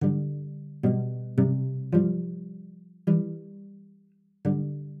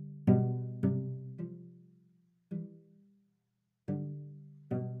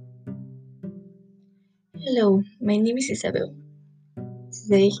Hello, my name is Isabel.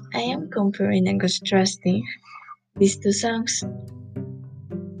 Today I am comparing and contrasting these two songs,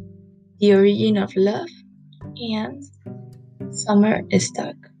 The Origin of Love and Summer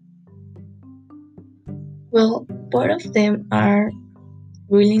Stock. Well, both of them are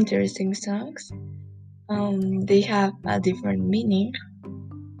really interesting songs. They have a different meaning,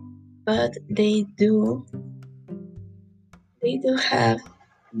 but they do have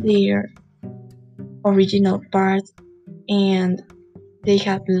their original part and they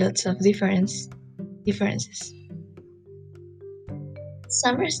have lots of differences.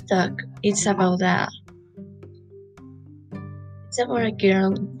 Summer Stock it's about a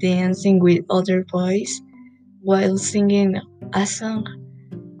girl dancing with other boys while singing a song.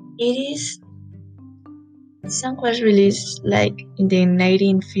 It is the song was released like in the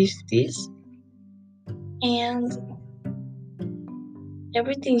 1950s, and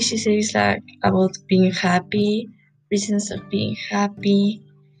everything she says like about being happy, reasons of being happy,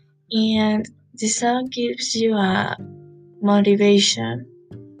 and the song gives you a motivation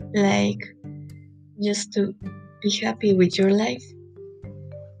like just to be happy with your life.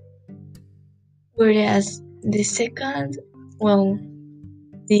 Whereas the second, well,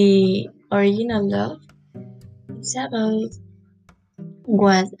 the original love, it's about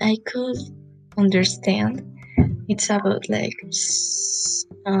what I could understand. It's about like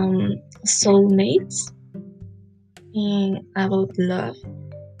soulmates and about love.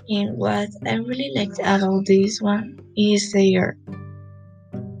 And what I really liked about this one is the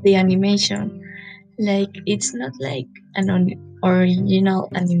animation. Like it's not like an original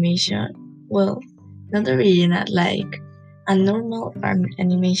animation. Well, not original like a normal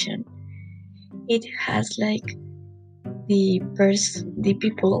animation. It has like the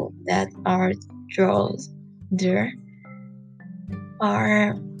people that are drawn there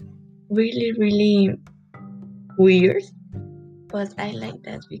are really weird, but I like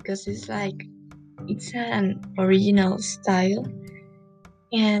that because it's an original style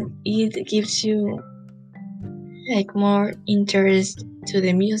and it gives you like more interest to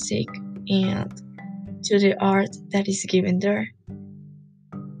the music and to the art that is given there.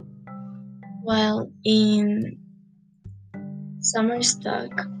 While in Summer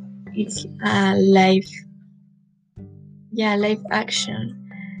Stock, it's a live action.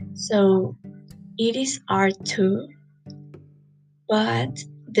 So it is art too, but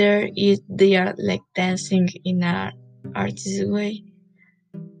they are like dancing in a artist way.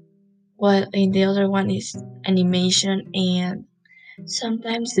 While in the other one is animation and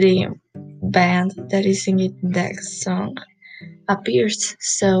sometimes the band that is singing that song appears.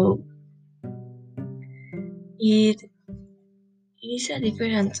 So it is a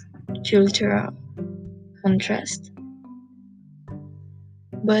different cultural contrast.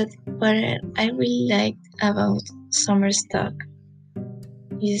 But what I really liked about Summer Stock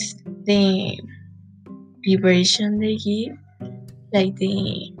is the vibration they give, like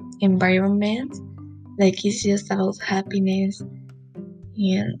the environment, like it's just about happiness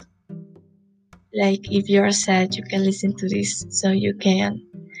and like if you're sad you can listen to this so you can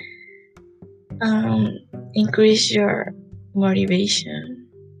um increase your motivation.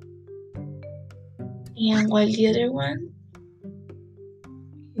 And while the other one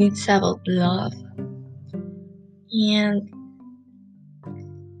it's about love. And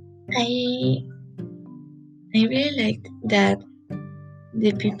I I really liked that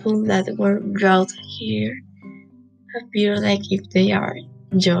the people that were brought here appear like if they are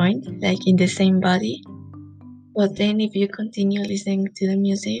joined, like in the same body. But then if you continue listening to the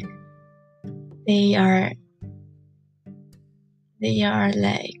music, they are they are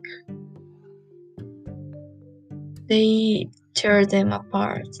like they tear them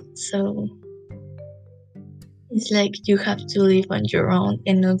apart. So it's like you have to live on your own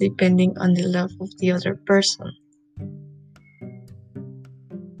and not depending on the love of the other person.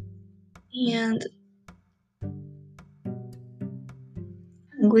 And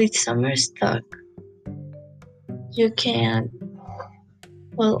with Summer Stock, you can.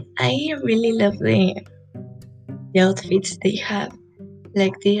 Well, I really love the outfits they have.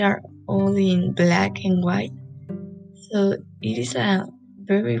 Like they are all in black and white. So it is a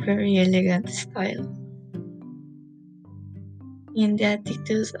very elegant style. And the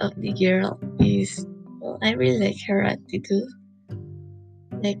attitude of the girl is, well, I really like her attitude.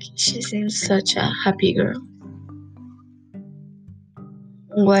 Like she seems such a happy girl.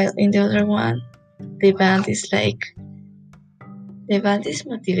 While in the other one, the band is like, the band is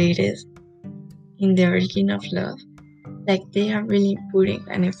motivated in the origin of love. Like they are really putting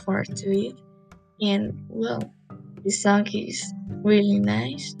an effort to it. And well, the song is really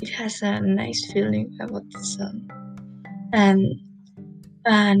nice. It has a nice feeling about the song and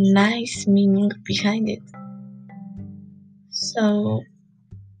a nice meaning behind it. So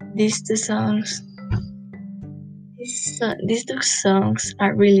these two songs, these two songs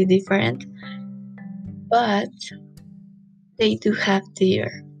are really different, but they do have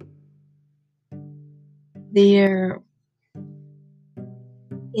their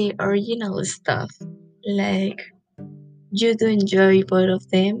the original stuff. Like you do enjoy both of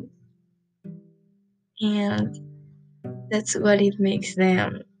them, and that's what it makes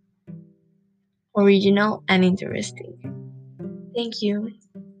them original and interesting. Thank you.